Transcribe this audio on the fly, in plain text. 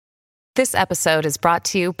This episode is brought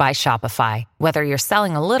to you by Shopify. Whether you're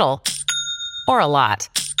selling a little or a lot,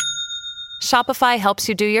 Shopify helps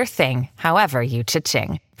you do your thing, however you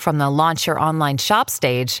cha-ching. From the launch your online shop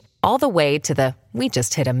stage, all the way to the we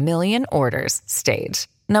just hit 1 million orders stage.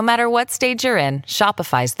 No matter what stage you're in,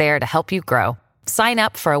 Shopify's there to help you grow. Sign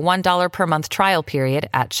up for a $1 per month trial period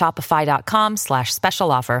at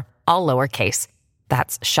shopify.com/special offer, all lowercase.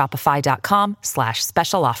 That's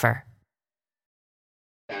shopify.com/special offer.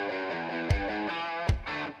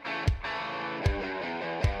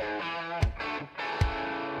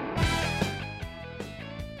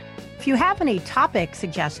 If you have any topic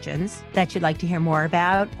suggestions that you'd like to hear more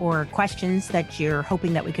about or questions that you're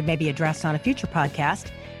hoping that we could maybe address on a future podcast,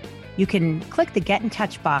 you can click the Get in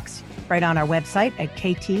Touch box right on our website at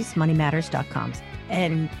ktsmoneymatters.com.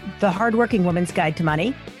 And The Hardworking Woman's Guide to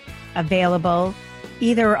Money, available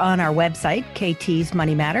either on our website, KT's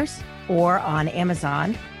Money Matters, or on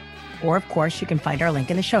Amazon, or of course, you can find our link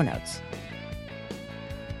in the show notes.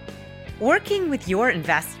 Working with your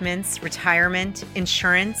investments, retirement,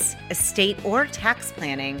 insurance, estate, or tax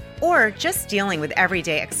planning, or just dealing with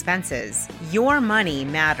everyday expenses, your money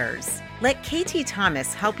matters. Let KT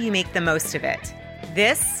Thomas help you make the most of it.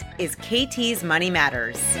 This is KT's Money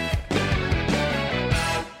Matters.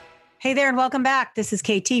 Hey there and welcome back. This is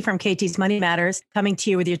KT from KT's Money Matters, coming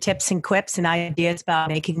to you with your tips and quips and ideas about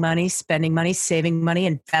making money, spending money, saving money,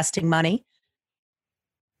 investing money.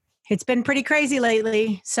 It's been pretty crazy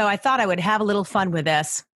lately, so I thought I would have a little fun with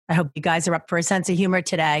this. I hope you guys are up for a sense of humor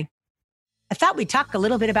today. I thought we'd talk a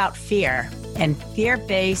little bit about fear and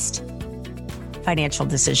fear-based financial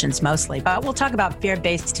decisions mostly, but we'll talk about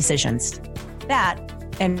fear-based decisions. That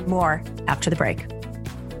and more after the break.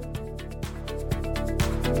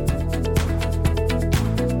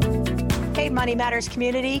 Hey, Money Matters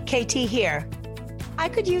community, KT here. I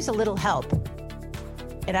could use a little help,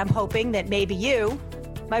 and I'm hoping that maybe you,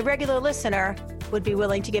 my regular listener, would be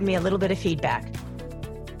willing to give me a little bit of feedback.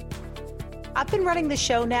 I've been running the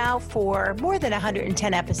show now for more than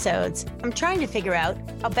 110 episodes. I'm trying to figure out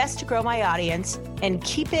how best to grow my audience and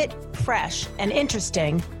keep it fresh and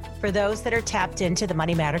interesting for those that are tapped into the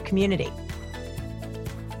Money Matter community.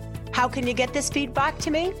 How can you get this feedback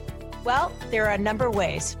to me? Well, there are a number of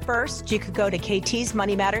ways. First, you could go to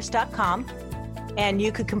ktsmoneymatters.com and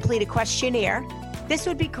you could complete a questionnaire. This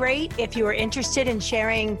would be great if you are interested in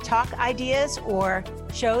sharing talk ideas or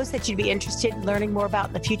shows that you'd be interested in learning more about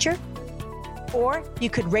in the future. Or you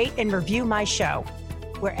could rate and review my show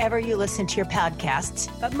wherever you listen to your podcasts.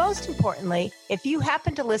 But most importantly, if you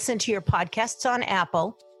happen to listen to your podcasts on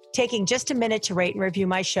Apple, taking just a minute to rate and review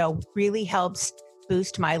my show really helps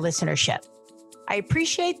boost my listenership. I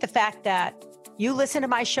appreciate the fact that you listen to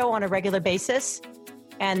my show on a regular basis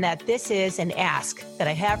and that this is an ask that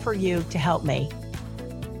I have for you to help me.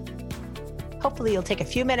 Hopefully you'll take a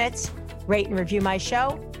few minutes, rate and review my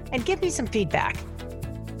show, and give me some feedback.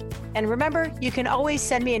 And remember, you can always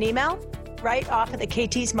send me an email right off of the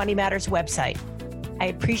KT's Money Matters website. I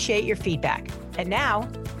appreciate your feedback. And now,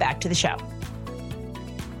 back to the show.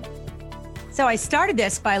 So I started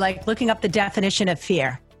this by looking up the definition of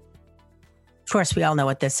fear. Of course, we all know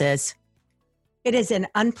what this is. It is an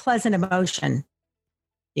unpleasant emotion.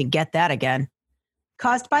 You get that again.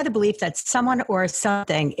 Caused by the belief that someone or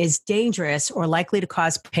something is dangerous or likely to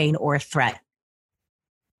cause pain or threat.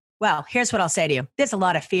 Well, here's what I'll say to you. There's a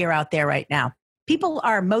lot of fear out there right now. People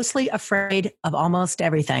are mostly afraid of almost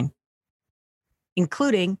everything,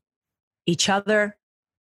 including each other,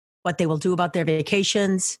 what they will do about their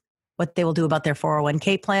vacations, what they will do about their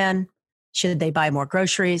 401k plan, should they buy more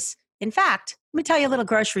groceries. In fact, let me tell you a little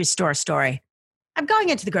grocery store story. I'm going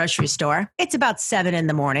into the grocery store. It's about 7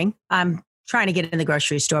 a.m. I'm trying to get in the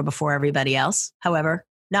grocery store before everybody else. However,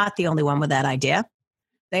 not the only one with that idea.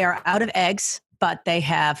 They are out of eggs, but they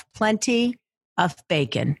have plenty of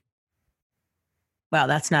bacon. Well,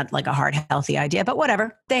 that's not like a hard, healthy idea, but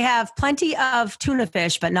whatever. They have plenty of tuna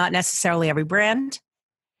fish, but not necessarily every brand.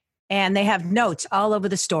 And they have notes all over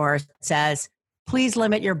the store that says, please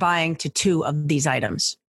limit your buying to 2 of these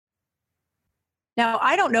items. Now,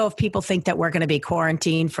 I don't know if people think that we're going to be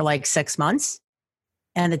quarantined for 6 months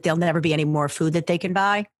and that there'll never be any more food that they can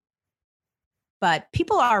buy. But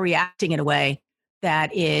people are reacting in a way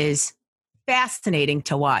that is fascinating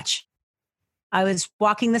to watch. I was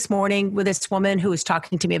walking this morning with this woman who was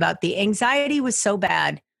talking to me about the anxiety was so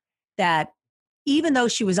bad that even though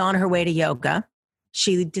she was on her way to yoga,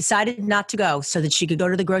 she decided not to go so that she could go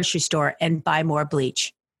to the grocery store and buy more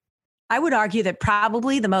bleach. I would argue that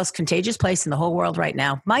probably the most contagious place in the whole world right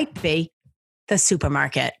now might be the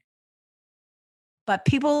supermarket. But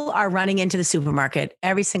people are running into the supermarket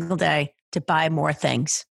every single day to buy more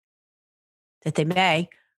things. that they may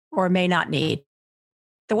or may not need.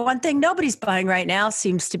 The one thing nobody's buying right now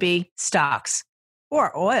seems to be stocks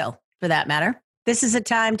or oil for that matter. This is a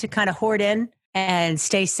time to kind of hoard in and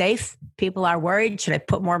stay safe. People are worried. Should I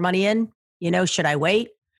put more money in? Should I wait?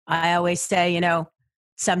 I always say,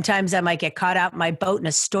 sometimes I might get caught out in my boat in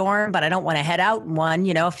a storm, but I don't want to head out in one.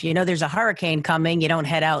 If there's a hurricane coming, you don't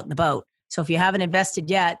head out in the boat. So if you haven't invested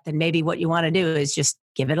yet, then maybe what you want to do is just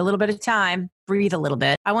give it a little bit of time, breathe a little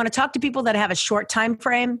bit. I want to talk to people that have a short time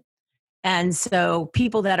frame. And so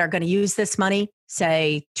people that are going to use this money,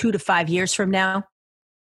 say 2 to 5 years from now,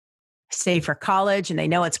 say for college and they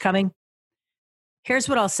know it's coming. Here's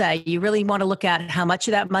what I'll say. You really want to look at how much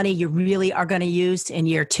of that money you really are going to use in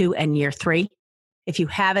year 2 and year 3. If you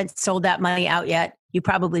haven't sold that money out yet, you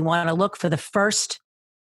probably want to look for the first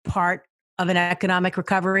part of an economic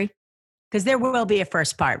recovery, because there will be a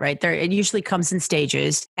first part, right? It usually comes in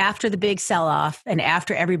stages after the big sell-off and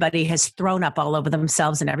after everybody has thrown up all over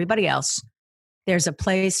themselves and everybody else. There's a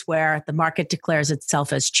place where the market declares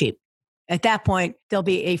itself as cheap. At that point, there'll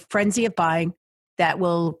be a frenzy of buying that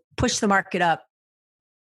will push the market up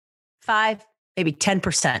 5, maybe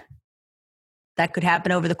 10%. That could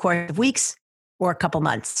happen over the course of weeks or a couple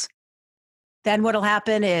months. Then what'll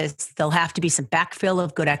happen is there'll have to be some backfill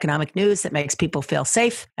of good economic news that makes people feel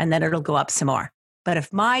safe, and then it'll go up some more. But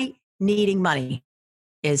if my needing money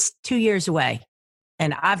is 2 years away,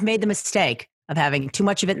 and I've made the mistake of having too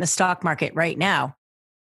much of it in the stock market right now,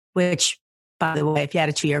 which, by the way, if you had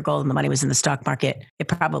a 2-year goal and the money was in the stock market, it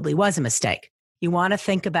probably was a mistake. You want to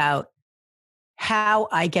think about how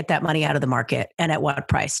I get that money out of the market and at what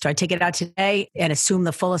price. Do I take it out today and assume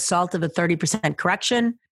the full assault of a 30%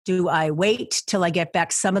 correction? Do I wait till I get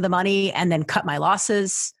back some of the money and then cut my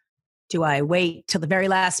losses? Do I wait till the very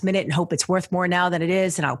last minute and hope it's worth more now than it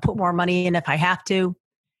is and I'll put more money in if I have to?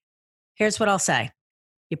 Here's what I'll say.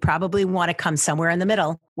 You probably want to come somewhere in the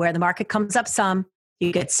middle where the market comes up some,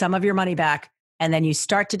 you get some of your money back, and then you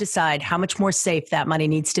start to decide how much more safe that money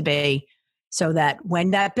needs to be so that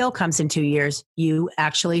when that bill comes in 2 years, you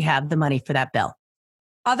actually have the money for that bill.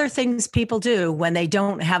 Other things people do when they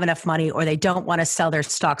don't have enough money or they don't want to sell their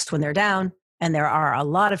stocks when they're down, and there are a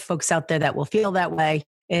lot of folks out there that will feel that way,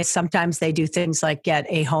 is sometimes they do things like get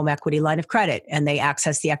a home equity line of credit and they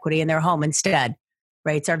access the equity in their home instead.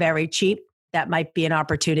 Rates are very cheap. That might be an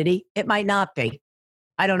opportunity. It might not be.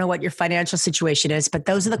 I don't know what your financial situation is, but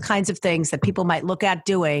those are the kinds of things that people might look at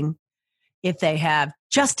doing if they have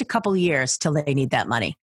just a couple years till they need that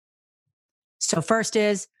money. So first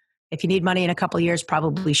is, if you need money in a couple of years,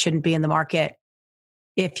 probably shouldn't be in the market.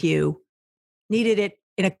 If you needed it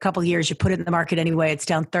in a couple of years, you put it in the market anyway, it's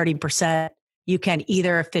down 30%. You can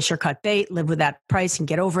either fish or cut bait, live with that price and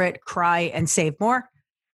get over it, cry and save more,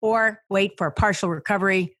 or wait for a partial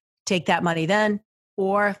recovery, take that money then,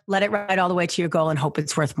 or let it ride all the way to your goal and hope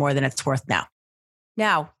it's worth more than it's worth now.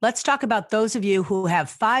 Now, let's talk about those of you who have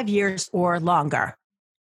 5 years or longer.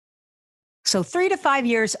 So 3 to 5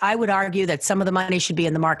 years, I would argue that some of the money should be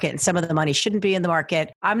in the market and some of the money shouldn't be in the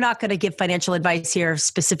market. I'm not going to give financial advice here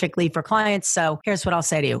specifically for clients. So here's what I'll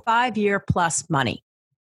say to you. 5-year plus money.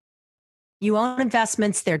 You own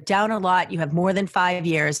investments. They're down a lot. You have more than 5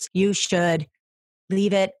 years. You should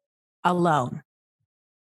leave it alone,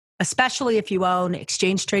 especially if you own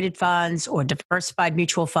exchange traded funds or diversified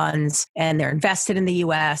mutual funds and they're invested in the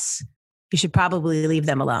US. You should probably leave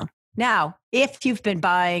them alone. Now, if you've been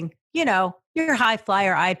buying your high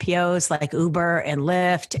flyer IPOs like Uber and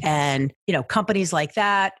Lyft and, companies like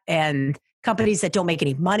that and companies that don't make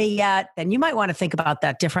any money yet, then you might want to think about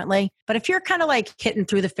that differently. But if you're kind of like hitting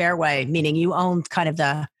through the fairway, meaning you own kind of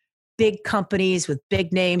the big companies with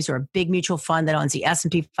big names or a big mutual fund that owns the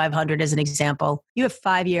S&P 500 as an example, you have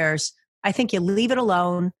 5 years. I think you leave it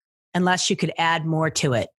alone unless you could add more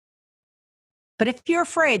to it. But if you're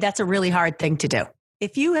afraid, that's a really hard thing to do.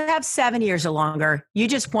 If you have 7 years or longer, you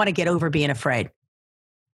just want to get over being afraid.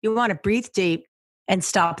 You want to breathe deep and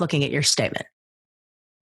stop looking at your statement.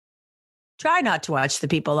 Try not to watch the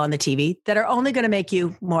people on the TV that are only going to make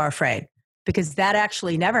you more afraid, because that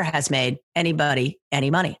actually never has made anybody any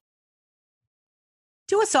money.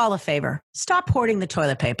 Do us all a favor. Stop hoarding the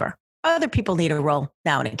toilet paper. Other people need a roll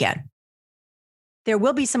now and again. There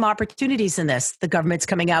will be some opportunities in this. The government's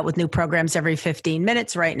coming out with new programs every 15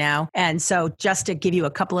 minutes right now. And so just to give you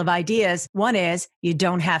a couple of ideas, one is you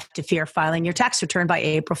don't have to fear filing your tax return by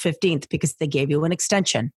April 15th because they gave you an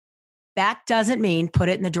extension. That doesn't mean put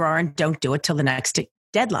it in the drawer and don't do it till the next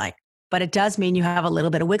deadline. But it does mean you have a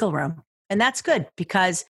little bit of wiggle room. And that's good,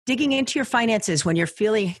 because digging into your finances when you're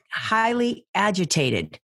feeling highly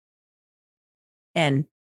agitated and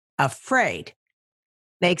afraid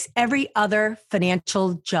makes every other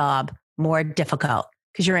financial job more difficult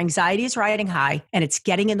because your anxiety is riding high and it's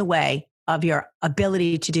getting in the way of your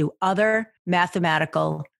ability to do other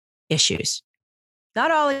mathematical issues.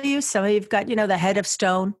 Not all of you. Some of you've got, the head of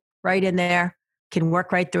stone right in there, can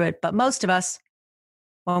work right through it. But most of us,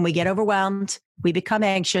 when we get overwhelmed, we become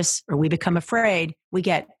anxious or we become afraid, we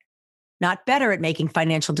get not better at making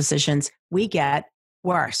financial decisions, we get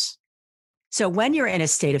worse. So when you're in a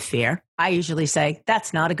state of fear, I usually say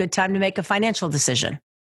that's not a good time to make a financial decision.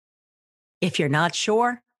 If you're not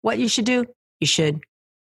sure what you should do, you should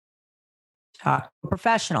talk to a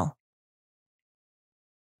professional.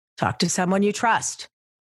 Talk to someone you trust.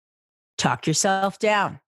 Talk yourself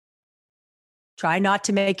down. Try not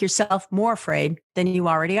to make yourself more afraid than you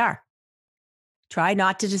already are. Try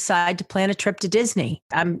not to decide to plan a trip to Disney.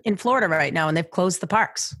 I'm in Florida right now and they've closed the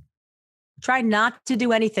parks. Try not to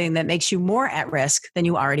do anything that makes you more at risk than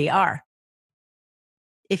you already are.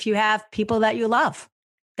 If you have people that you love,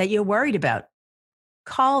 that you're worried about,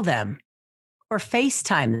 call them or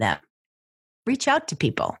FaceTime them. Reach out to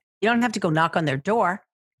people. You don't have to go knock on their door.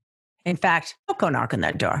 In fact, don't go knock on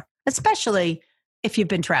their door, especially if you've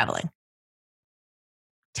been traveling.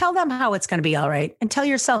 Tell them how it's going to be all right and tell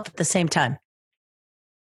yourself at the same time.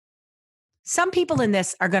 Some people in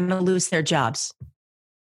this are going to lose their jobs.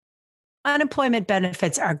 Unemployment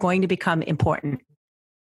benefits are going to become important.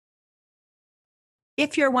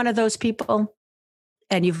 If you're one of those people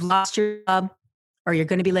and you've lost your job or you're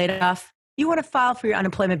going to be laid off, you want to file for your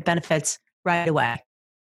unemployment benefits right away.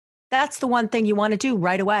 That's the one thing you want to do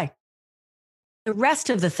right away. The rest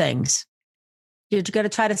of the things, you're going to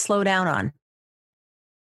try to slow down on.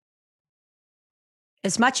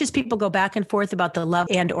 As much as people go back and forth about the love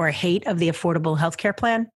and or hate of the Affordable Healthcare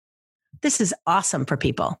Plan, this is awesome for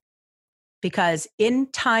people. Because in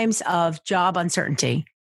times of job uncertainty,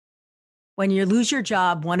 when you lose your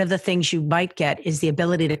job, one of the things you might get is the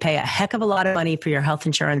ability to pay a heck of a lot of money for your health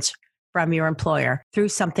insurance from your employer through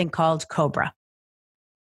something called COBRA.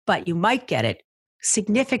 But you might get it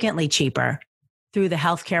significantly cheaper through the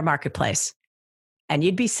healthcare marketplace. And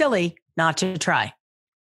you'd be silly not to try.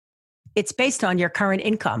 It's based on your current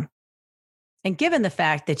income. And given the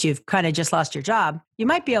fact that you've kind of just lost your job, you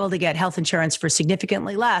might be able to get health insurance for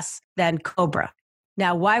significantly less than COBRA.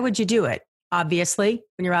 Now, why would you do it? Obviously,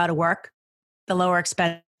 when you're out of work, the lower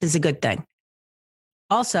expense is a good thing.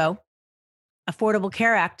 Also, Affordable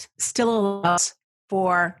Care Act still allows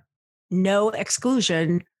for no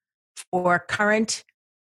exclusion for current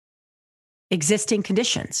existing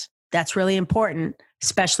conditions. That's really important,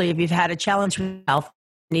 especially if you've had a challenge with health.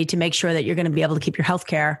 You need to make sure that you're going to be able to keep your health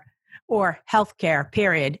care or healthcare,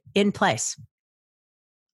 period, in place.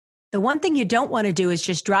 The one thing you don't want to do is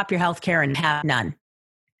just drop your healthcare and have none.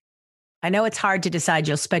 I know it's hard to decide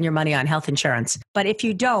you'll spend your money on health insurance, but if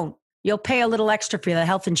you don't, you'll pay a little extra for the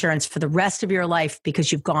health insurance for the rest of your life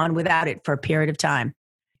because you've gone without it for a period of time.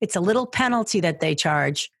 It's a little penalty that they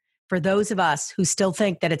charge for those of us who still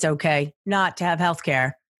think that it's okay not to have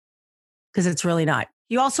healthcare, because it's really not.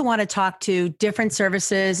 You also want to talk to different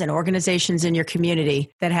services and organizations in your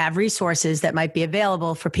community that have resources that might be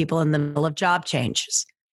available for people in the middle of job changes.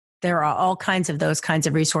 There are all kinds of those kinds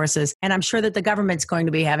of resources. And I'm sure that the government's going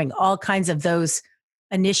to be having all kinds of those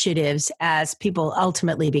initiatives as people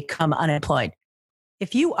ultimately become unemployed.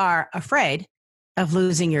 If you are afraid of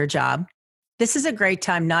losing your job, this is a great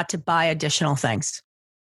time not to buy additional things.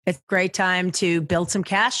 It's a great time to build some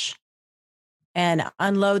cash and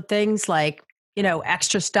unload things like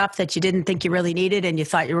extra stuff that you didn't think you really needed and you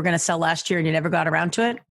thought you were going to sell last year and you never got around to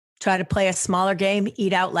it. Try to play a smaller game,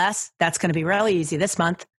 eat out less. That's going to be really easy this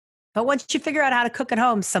month. But once you figure out how to cook at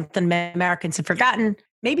home, something Americans have forgotten,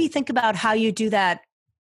 maybe think about how you do that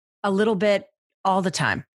a little bit all the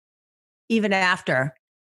time, even after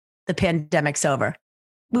the pandemic's over.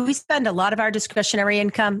 We spend a lot of our discretionary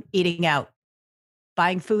income eating out,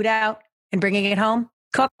 buying food out and bringing it home,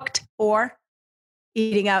 cooked, or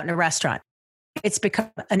eating out in a restaurant. It's become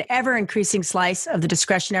an ever-increasing slice of the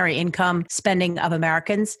discretionary income spending of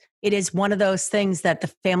Americans. It is one of those things that the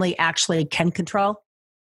family actually can control,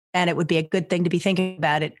 and it would be a good thing to be thinking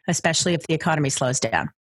about it, especially if the economy slows down.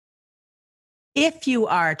 If you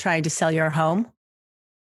are trying to sell your home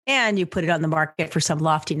and you put it on the market for some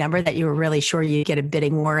lofty number that you were really sure you'd get a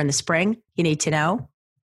bidding war in the spring, you need to know,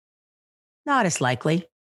 not as likely,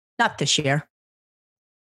 not this year.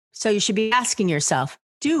 So you should be asking yourself,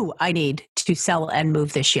 do I need to sell and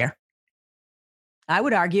move this year? I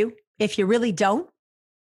would argue if you really don't,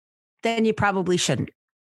 then you probably shouldn't.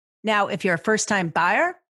 Now, if you're a first-time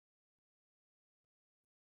buyer,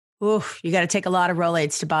 you got to take a lot of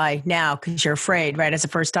Rolaids to buy now because you're afraid, right, as a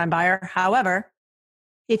first-time buyer. However,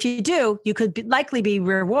 if you do, you could likely be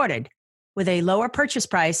rewarded with a lower purchase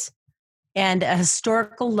price and a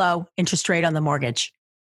historical low interest rate on the mortgage.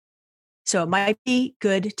 So it might be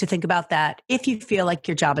good to think about that if you feel like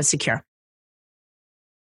your job is secure.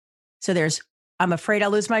 So I'm afraid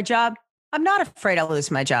I'll lose my job. I'm not afraid I'll lose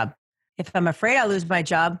my job. If I'm afraid I'll lose my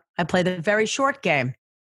job, I play the very short game.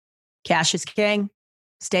 Cash is king.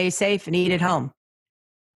 Stay safe and eat at home.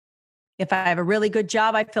 If I have a really good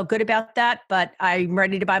job, I feel good about that, but I'm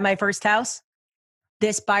ready to buy my first house.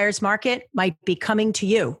 This buyer's market might be coming to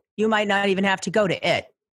you. You might not even have to go to it,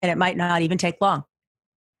 and it might not even take long.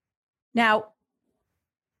 Now,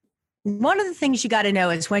 one of the things you got to know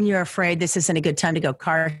is when you're afraid, this isn't a good time to go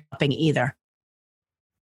car shopping either.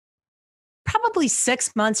 Probably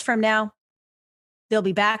 6 months from now, they'll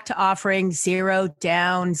be back to offering 0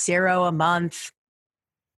 down, 0 a month,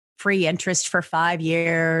 free interest for 5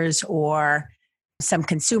 years, or some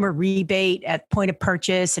consumer rebate at point of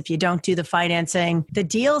purchase if you don't do the financing. The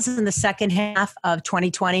deals in the second half of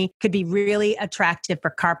 2020 could be really attractive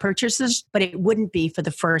for car purchasers, but it wouldn't be for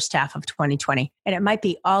the first half of 2020. And it might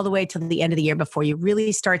be all the way till the end of the year before you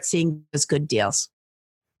really start seeing those good deals.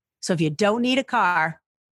 So if you don't need a car,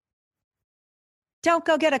 don't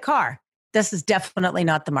go get a car. This is definitely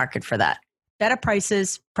not the market for that. Better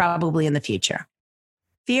prices probably in the future.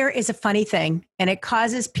 Fear is a funny thing, and it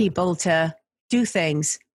causes people to do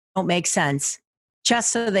things that don't make sense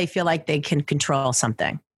just so they feel like they can control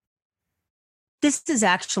something. This is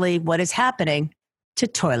actually what is happening to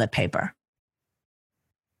toilet paper.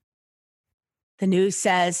 The news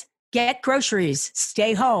says, get groceries,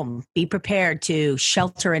 stay home, be prepared to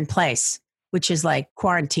shelter in place, which is like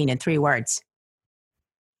quarantine in 3 words.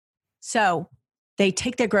 So they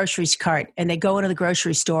take their groceries cart and they go into the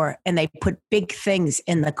grocery store and they put big things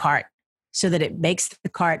in the cart so that it makes the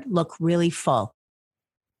cart look really full.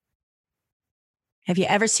 Have you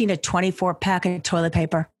ever seen a 24-pack of toilet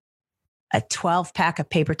paper? A 12-pack of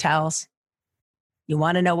paper towels? You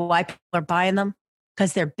want to know why people are buying them?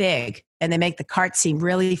 Because they're big and they make the cart seem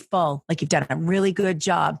really full, like you've done a really good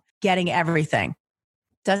job getting everything.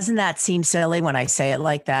 Doesn't that seem silly when I say it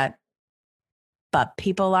like that? But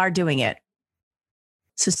people are doing it.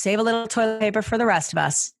 So save a little toilet paper for the rest of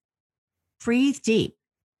us. Breathe deep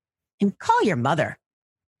and call your mother.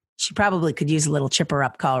 She probably could use a little chipper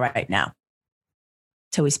up call right now.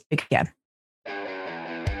 Till we speak again.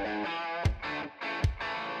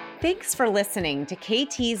 Thanks for listening to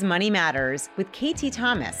KT's Money Matters with KT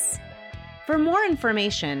Thomas. For more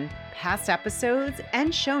information, past episodes,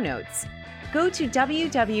 and show notes, go to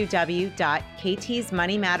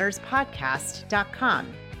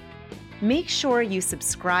www.ktsmoneymatterspodcast.com. Make sure you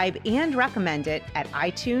subscribe and recommend it at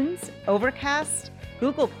iTunes, Overcast,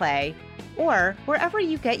 Google Play, or wherever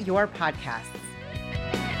you get your podcasts.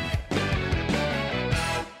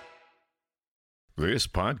 This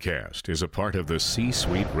podcast is a part of the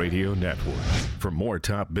C-Suite Radio Network. For more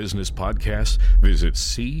top business podcasts, visit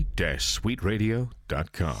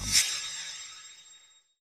c-suiteradio.com.